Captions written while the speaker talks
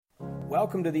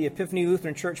Welcome to the Epiphany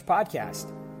Lutheran Church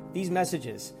podcast. These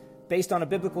messages, based on a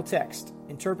biblical text,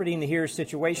 interpreting the hearer's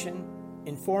situation,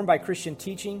 informed by Christian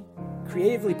teaching,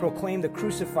 creatively proclaim the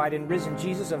crucified and risen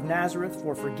Jesus of Nazareth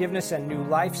for forgiveness and new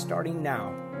life starting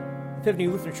now. Epiphany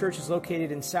Lutheran Church is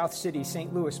located in South City,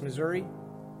 St. Louis, Missouri.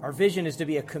 Our vision is to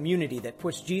be a community that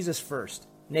puts Jesus first,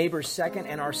 neighbors second,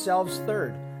 and ourselves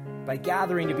third, by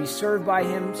gathering to be served by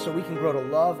Him so we can grow to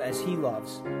love as He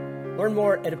loves. Learn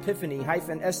more at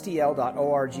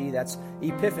epiphany-stl.org. That's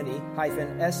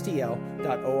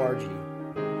epiphany-stl.org.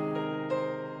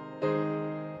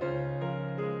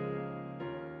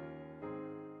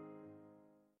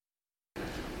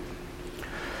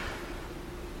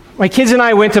 My kids and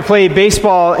I went to play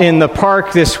baseball in the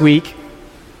park this week.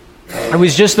 It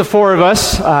was just the four of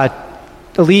us,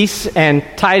 Elise and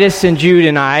Titus and Jude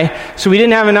and I. So we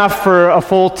didn't have enough for a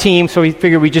full team, so we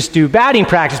figured we'd just do batting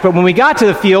practice. But when we got to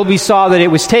the field, we saw that it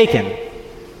was taken.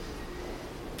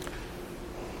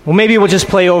 Well, maybe we'll just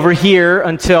play over here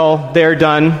until they're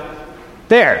done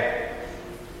there.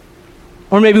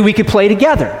 Or maybe we could play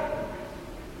together.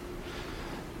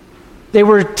 They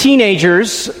were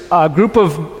teenagers, a group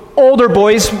of older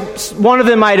boys. One of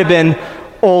them might have been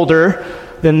older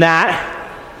than that.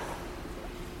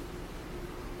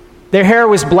 Their hair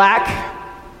was black,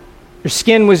 their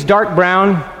skin was dark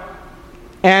brown,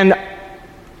 and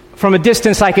from a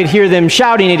distance I could hear them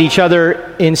shouting at each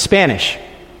other in Spanish.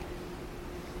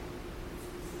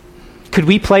 Could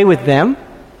we play with them?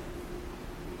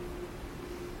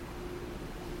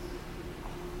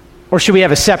 Or should we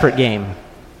have a separate game?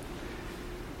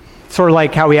 Sort of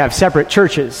like how we have separate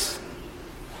churches,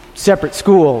 separate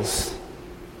schools,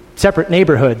 separate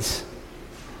neighborhoods.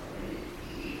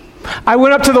 I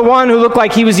went up to the one who looked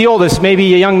like he was the oldest,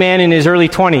 maybe a young man in his early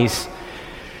 20s.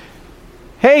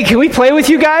 Hey, can we play with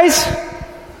you guys?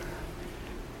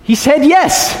 He said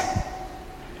yes.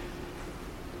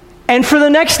 And for the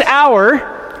next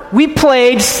hour, we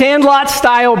played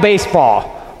sandlot-style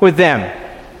baseball with them.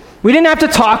 We didn't have to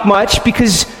talk much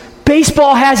because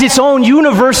baseball has its own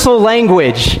universal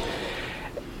language.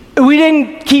 We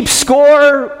didn't keep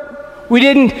score. We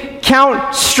didn't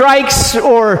count strikes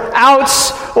or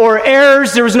outs or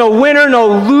errors. There was no winner,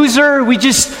 no loser. We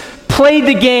just played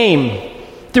the game.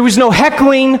 There was no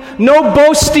heckling, no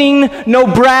boasting, no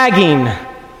bragging.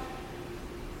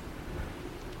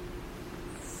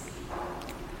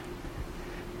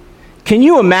 Can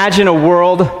you imagine a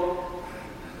world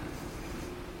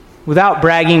without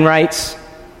bragging rights?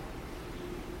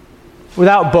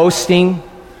 Without boasting?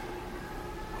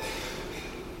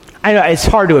 I know it's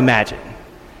hard to imagine.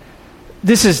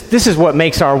 This is what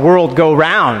makes our world go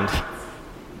round.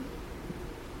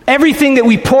 Everything that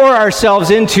we pour ourselves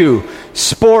into,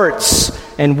 sports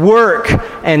and work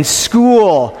and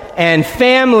school and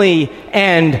family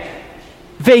and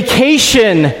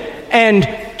vacation and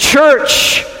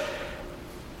church.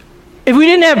 If we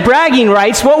didn't have bragging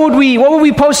rights, what would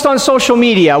we post on social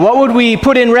media? What would we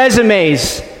put in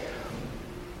resumes?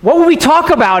 What would we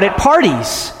talk about at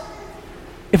parties?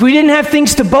 If we didn't have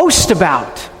things to boast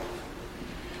about?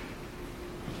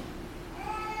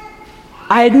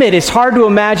 I admit, it's hard to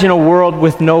imagine a world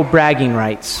with no bragging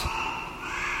rights.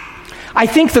 I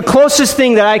think the closest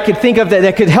thing that I could think of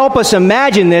that could help us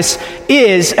imagine this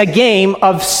is a game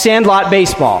of sandlot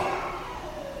baseball.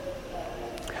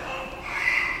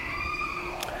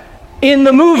 In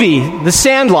the movie, The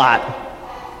Sandlot,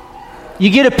 you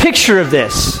get a picture of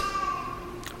this.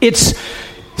 It's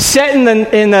set in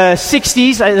the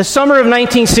 60s, the summer of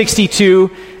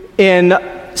 1962, in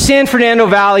San Fernando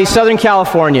Valley, Southern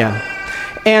California.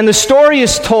 And the story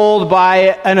is told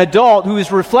by an adult who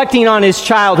is reflecting on his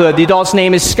childhood. The adult's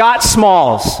name is Scott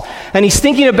Smalls. And he's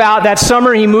thinking about that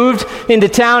summer he moved into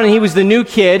town and he was the new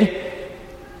kid,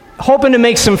 hoping to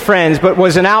make some friends, but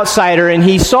was an outsider. And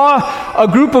he saw a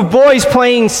group of boys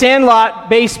playing sandlot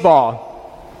baseball.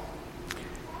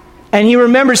 And he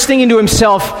remembers thinking to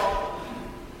himself,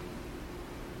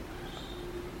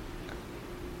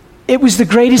 it was the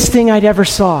greatest thing I'd ever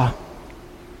saw.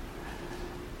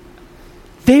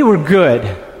 They were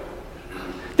good.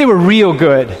 They were real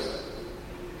good.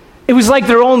 It was like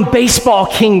their own baseball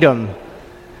kingdom.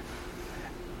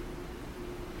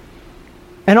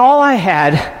 And all I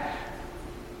had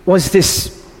was this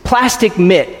plastic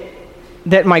mitt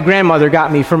that my grandmother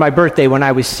got me for my birthday when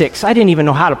I was 6. I didn't even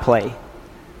know how to play.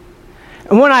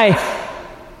 And when I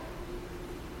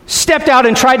stepped out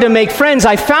and tried to make friends,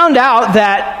 I found out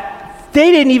that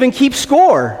they didn't even keep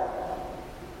score.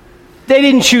 They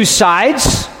didn't choose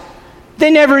sides.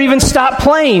 They never even stopped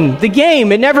playing the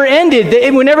game. It never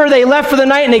ended. Whenever they left for the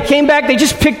night and they came back, they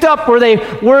just picked up where they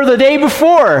were the day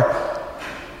before.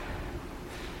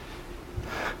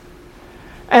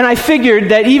 I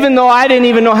figured that even though I didn't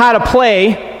even know how to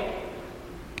play,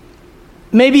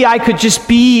 maybe I could just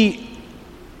be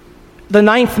the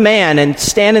ninth man and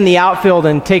stand in the outfield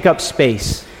and take up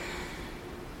space.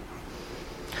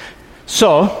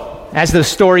 So, as the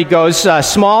story goes,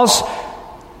 Smalls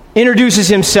introduces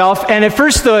himself, and at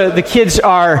first the kids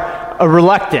are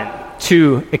reluctant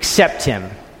to accept him.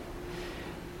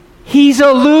 He's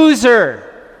a loser.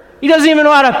 He doesn't even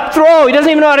know how to throw. He doesn't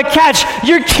even know how to catch.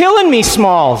 You're killing me,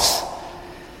 Smalls.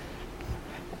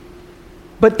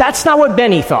 But that's not what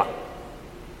Benny thought.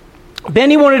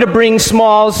 Benny wanted to bring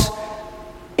Smalls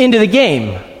into the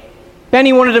game.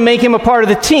 Benny wanted to make him a part of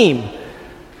the team.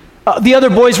 The other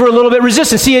boys were a little bit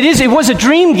resistant. See, it was a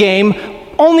dream game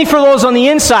only for those on the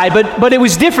inside, but it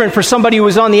was different for somebody who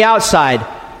was on the outside.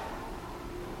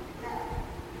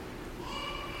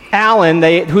 Alan,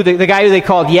 the guy who they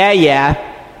called Yeah,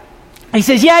 he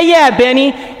says, yeah,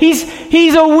 Benny,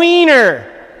 he's a wiener.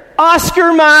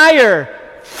 Oscar Mayer,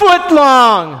 foot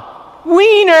long,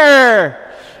 wiener.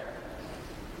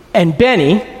 And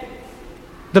Benny,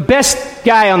 the best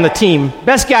guy on the team,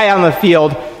 best guy on the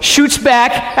field, shoots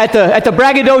back at the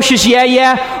braggadocious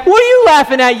Yeah. What are you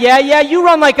laughing at, Yeah? You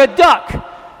run like a duck.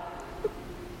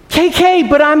 KK,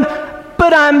 but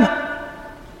I'm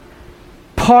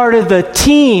part of the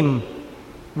team,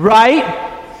 right?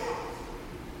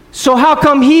 So how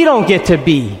come he don't get to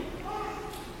be?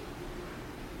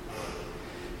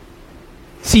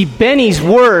 See, Benny's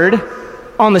word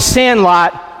on the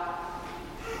Sandlot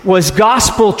was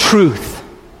gospel truth.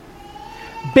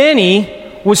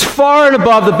 Benny was far and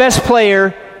above the best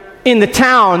player in the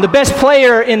town, the best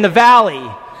player in the valley.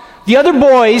 The other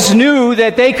boys knew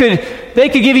that they could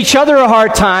give each other a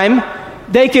hard time.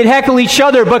 They could heckle each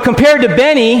other, but compared to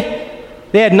Benny,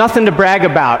 they had nothing to brag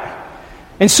about.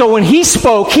 And so when he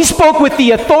spoke with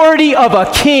the authority of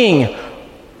a king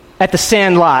at the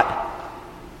Sandlot.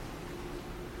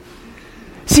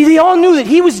 See, they all knew that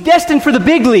he was destined for the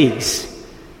big leagues.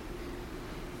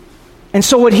 And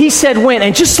so what he said went,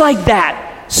 and just like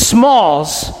that,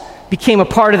 Smalls became a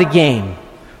part of the game.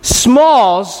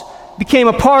 Smalls became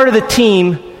a part of the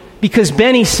team because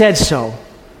Benny said so.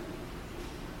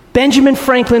 Benjamin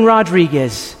Franklin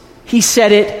Rodriguez, he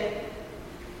said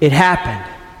it happened.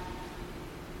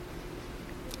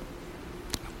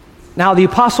 Now, the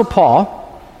Apostle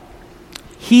Paul,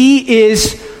 he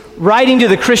is writing to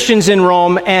the Christians in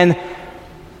Rome, and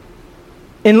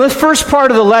in the first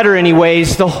part of the letter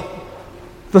anyways, the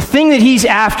thing that he's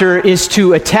after is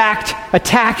to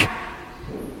attack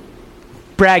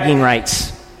bragging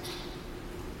rights.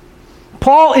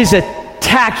 Paul is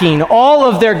attacking all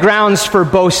of their grounds for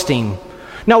boasting.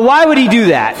 Now, why would he do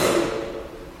that?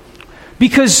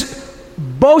 Because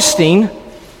boasting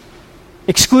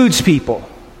excludes people.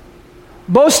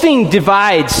 Boasting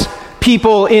divides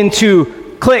people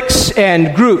into cliques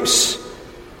and groups.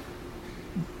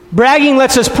 Bragging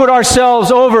lets us put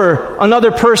ourselves over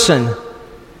another person.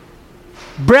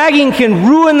 Bragging can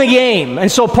ruin the game. And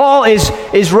so Paul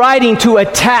is writing to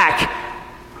attack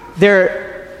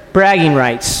their bragging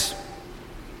rights.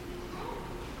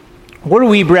 What do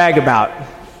we brag about?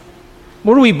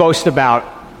 What do we boast about?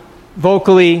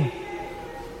 Vocally,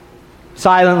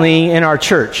 silently in our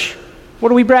church. What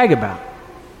do we brag about?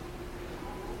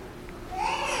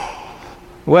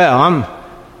 Well,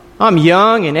 I'm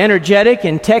young and energetic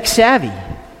and tech savvy.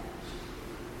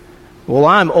 Well,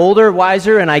 I'm older,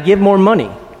 wiser, and I give more money.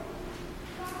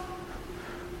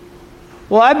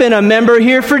 Well, I've been a member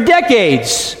here for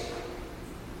decades.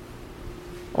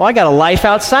 Well, I got a life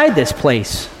outside this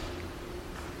place.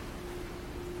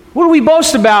 What do we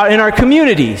boast about in our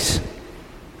communities?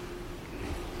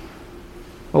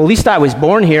 Well, at least I was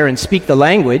born here and speak the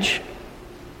language.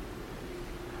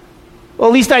 Well,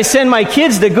 at least I send my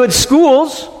kids to good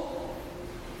schools.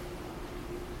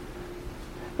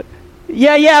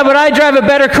 Yeah, but I drive a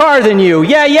better car than you.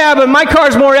 Yeah, but my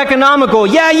car's more economical.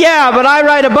 Yeah, but I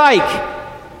ride a bike.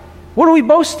 What do we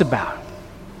boast about?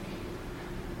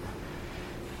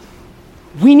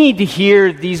 We need to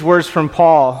hear these words from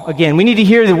Paul. Again, we need to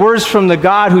hear the words from the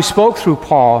God who spoke through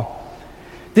Paul.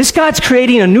 This God's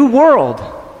creating a new world,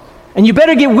 and you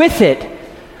better get with it.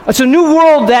 It's a new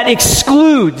world that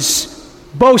excludes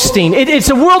boasting. It's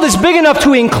a world that's big enough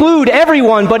to include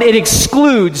everyone, but it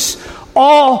excludes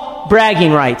all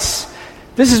bragging rights.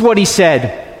 This is what he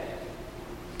said.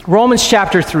 Romans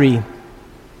chapter 3.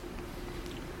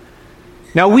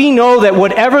 Now we know that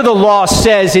whatever the law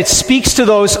says, it speaks to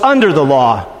those under the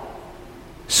law,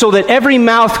 so that every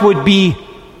mouth would be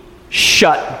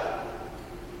shut,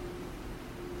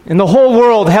 and the whole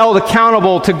world held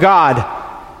accountable to God.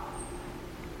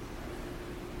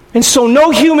 And so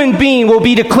no human being will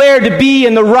be declared to be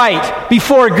in the right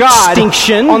before God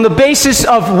on the basis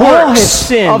of works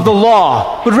of the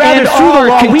law, but rather through the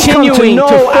law continuing to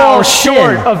fall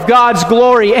short of God's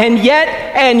glory. And yet,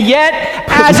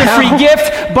 as a free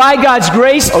gift by God's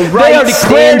grace, they are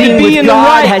declared to be in the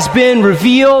right has been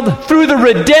revealed through the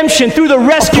redemption, through the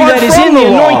rescue that is in the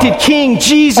anointed King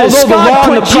Jesus. Although the law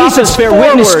and the prophets bear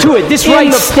witness to it, this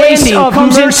right standing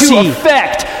comes into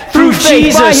effect through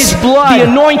faith by His blood, the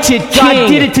anointed King. God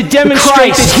did it to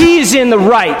demonstrate that He is in the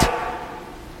right.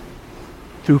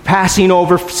 Through passing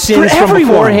over sins from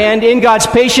beforehand, in God's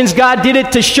patience, God did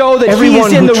it to show that He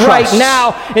is in the right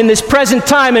now, in this present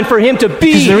time, and for Him to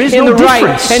be in the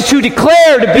right, and to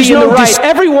declare to be in the right.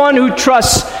 Everyone who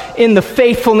trusts in the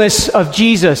faithfulness of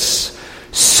Jesus.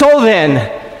 So then,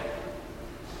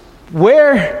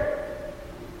 where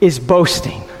is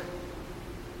boasting?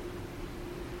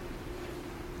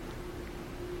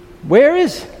 Where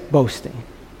is boasting?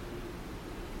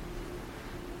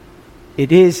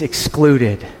 It is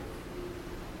excluded.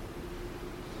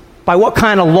 By what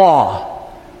kind of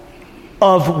law?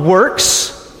 Of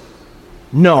works?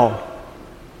 No.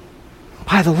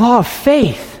 By the law of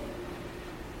faith.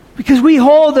 Because we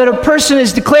hold that a person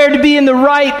is declared to be in the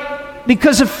right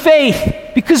because of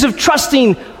faith, because of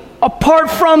trusting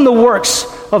apart from the works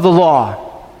of the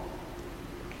law.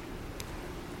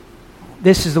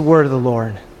 This is the word of the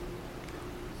Lord.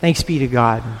 Thanks be to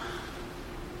God.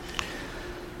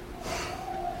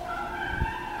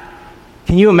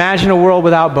 Can you imagine a world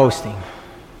without boasting?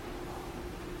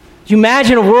 Can you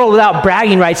imagine a world without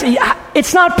bragging rights?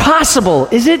 It's not possible,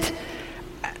 is it?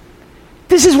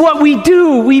 This is what we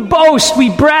do. We boast,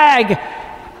 we brag.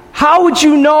 How would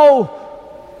you know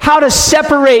how to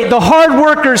separate the hard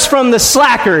workers from the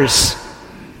slackers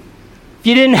if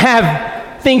you didn't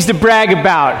have things to brag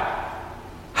about?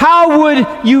 How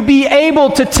would you be able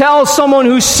to tell someone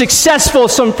who's successful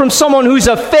from someone who's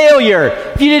a failure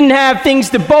if you didn't have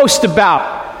things to boast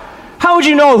about? How would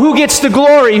you know who gets the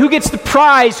glory, who gets the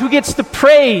prize, who gets the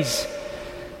praise?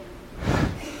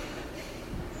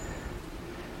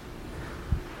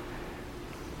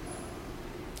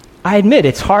 I admit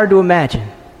it's hard to imagine.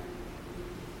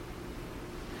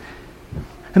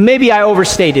 And maybe I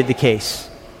overstated the case.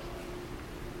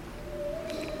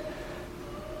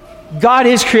 God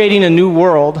is creating a new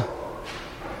world.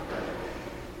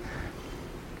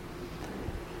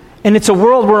 And it's a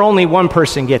world where only one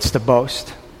person gets to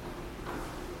boast.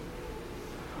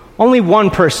 Only one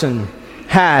person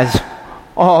has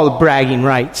all the bragging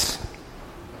rights.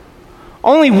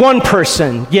 Only one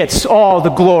person gets all the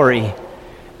glory.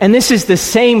 And this is the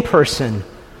same person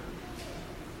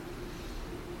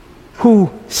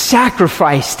who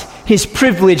sacrificed his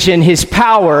privilege and his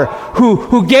power,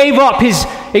 who gave up his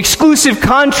exclusive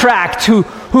contract,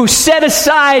 who set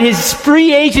aside his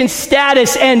free agent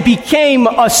status and became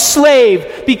a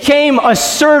slave, became a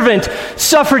servant,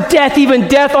 suffered death, even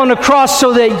death on the cross,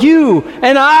 so that you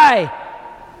and I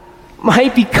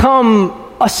might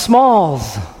become a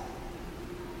Smalls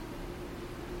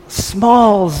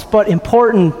but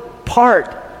important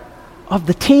part of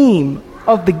the team,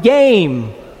 of the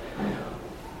game.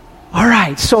 All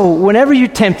right, so whenever you're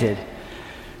tempted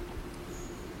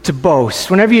to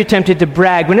boast, whenever you're tempted to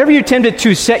brag, whenever you're tempted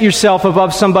to set yourself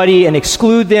above somebody and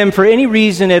exclude them for any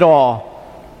reason at all,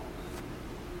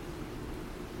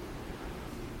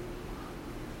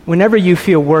 whenever you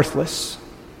feel worthless,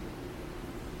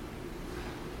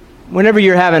 whenever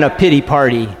you're having a pity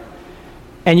party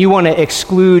and you want to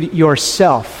exclude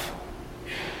yourself,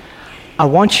 I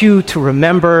want you to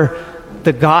remember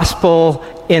the gospel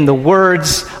in the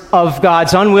words of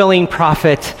God's unwilling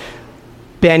prophet,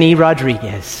 Benny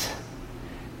Rodriguez.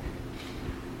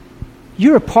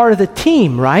 You're a part of the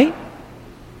team, right?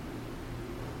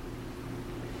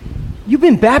 You've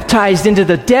been baptized into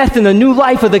the death and the new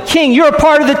life of the King. You're a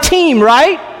part of the team,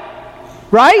 right?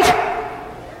 Right?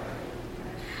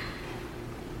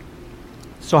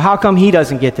 So how come he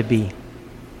doesn't get to be?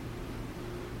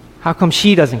 How come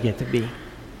she doesn't get to be?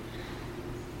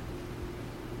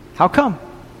 How come?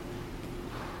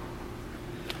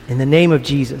 In the name of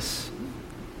Jesus,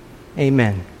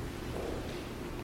 amen.